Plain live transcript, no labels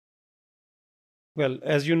Well,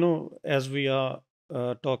 as you know, as we are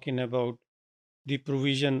talking about the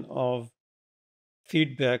provision of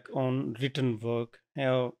feedback on written work,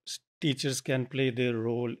 how teachers can play their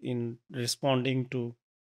role in responding to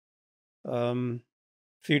um,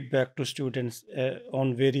 feedback to students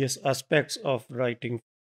on various aspects of writing,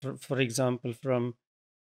 for example, from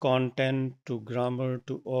content to grammar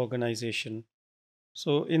to organization.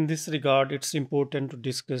 So, in this regard, it's important to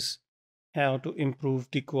discuss how to improve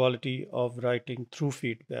the quality of writing through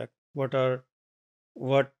feedback. What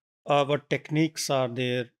what techniques are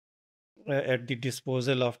there at the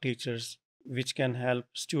disposal of teachers which can help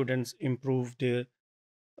students improve their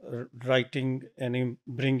writing and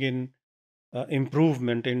bring in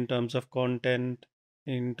improvement in terms of content,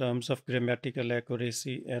 in terms of grammatical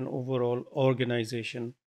accuracy, and overall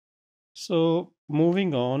organization. So,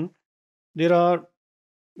 moving on, there are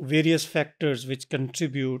various factors which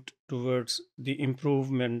contribute towards the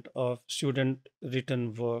improvement of student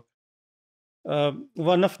written work.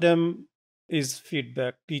 One of them is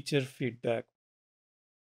feedback, teacher feedback.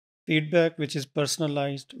 Feedback which is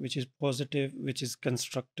personalized, which is positive, which is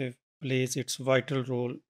constructive, plays its vital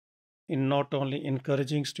role in not only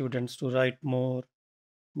encouraging students to write more,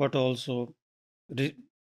 but also re-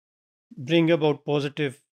 bring about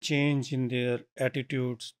positive change in their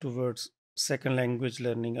attitudes towards second language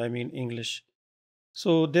learning, I mean English.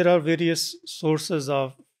 So there are various sources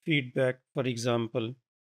of feedback, for example.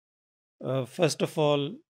 First of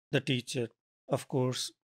all, the teacher, of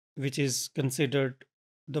course, which is considered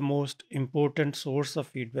the most important source of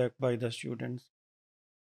feedback by the students.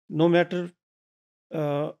 No matter,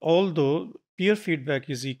 although peer feedback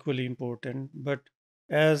is equally important, but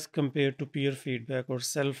as compared to peer feedback or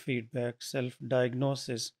self feedback, self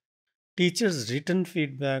diagnosis, teachers' written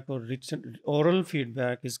feedback or written, oral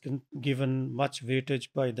feedback is given much weightage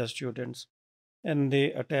by the students, and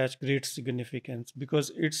they attach great significance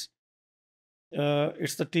because it's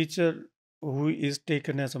the teacher who is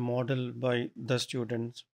taken as a model by the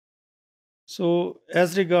students. So,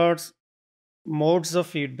 as regards modes of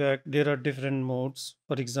feedback, there are different modes.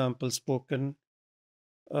 For example, spoken,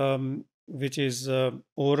 which is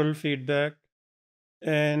oral feedback,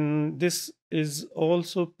 and this is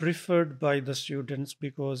also preferred by the students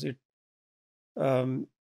because it um,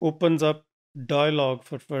 opens up dialogue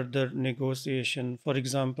for further negotiation. For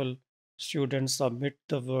example, students submit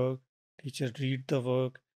the work, teacher read the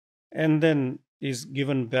work, and then is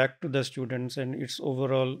given back to the students, and it's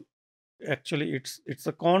overall actually it's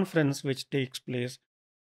a conference which takes place,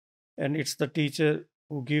 and it's the teacher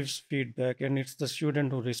who gives feedback, and it's the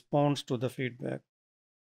student who responds to the feedback,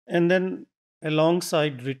 and then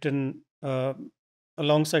alongside written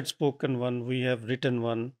alongside spoken one we have written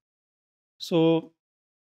one. So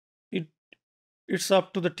it it's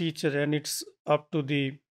up to the teacher, and it's up to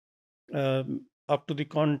the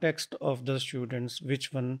context of the students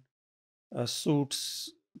which one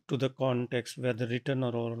suits to the context, whether written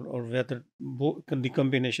or oral, or whether the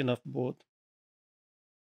combination of both.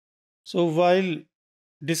 So while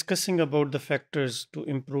discussing about the factors to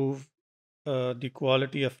improve the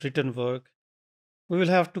quality of written work, we will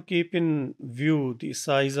have to keep in view the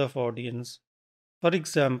size of audience. For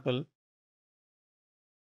example,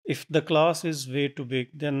 if the class is way too big,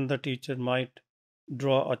 then the teacher might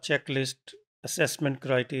draw a checklist, assessment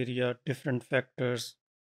criteria, different factors,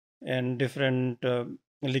 and different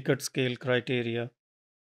Likert scale criteria.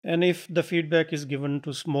 And if the feedback is given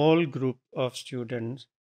to small group of students,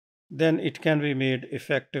 then it can be made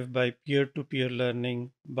effective by peer-to-peer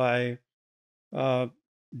learning, by uh,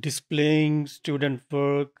 displaying student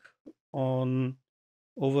work on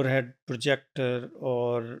overhead projector,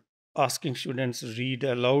 or asking students read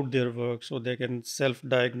aloud their work so they can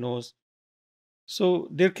self-diagnose. So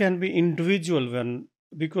there can be individual one,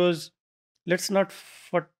 because let's not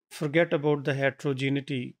forget about the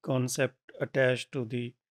heterogeneity concept attached to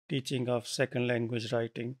the teaching of second language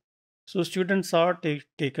writing. So students are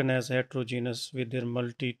taken as heterogeneous with their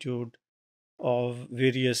multitude of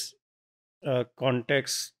various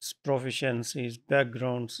contexts, proficiencies,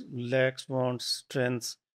 backgrounds, lacks, wants,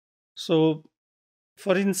 strengths. So,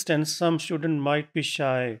 for instance, some student might be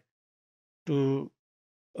shy to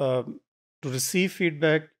um, to receive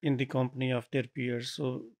feedback in the company of their peers.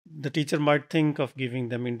 So the teacher might think of giving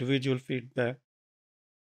them individual feedback.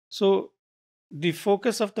 So the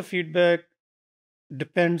focus of the feedback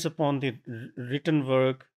depends upon the written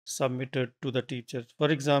work submitted to the teacher. For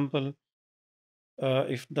example,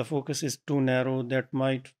 if the focus is too narrow, that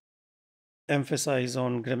might emphasize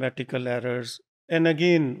on grammatical errors. And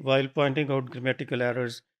again, while pointing out grammatical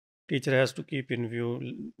errors, teacher has to keep in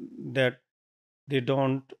view that they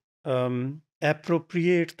don't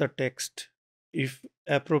appropriate the text if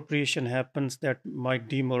appropriation happens, that might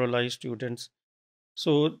demoralize students.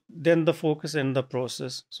 So then the focus and the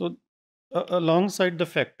process. So alongside the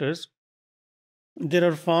factors, there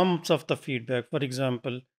are forms of the feedback. For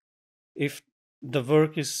example, if the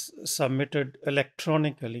work is submitted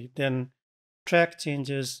electronically, then track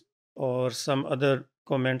changes or some other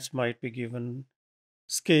comments might be given.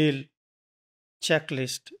 Scale,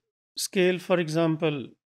 checklist. Scale, for example,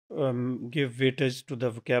 give weightage to the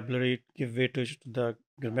vocabulary, give weightage to the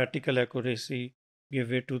grammatical accuracy, give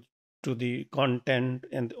weight to the content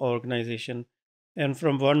and the organization. And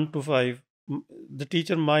from 1 to 5, the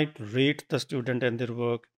teacher might rate the student and their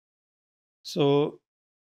work. So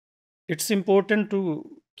it's important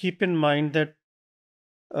to keep in mind that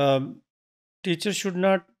um, teachers should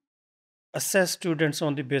not assess students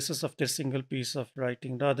on the basis of their single piece of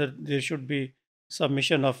writing. Rather, there should be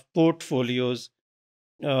submission of portfolios,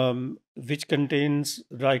 which contains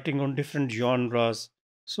writing on different genres.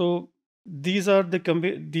 So these are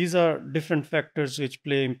different factors which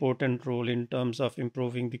play important role in terms of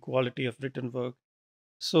improving the quality of written work.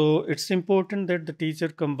 So it's important that the teacher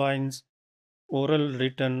combines oral,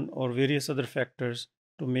 written, or various other factors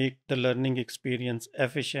to make the learning experience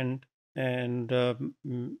efficient and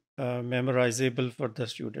memorizable for the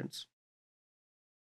students.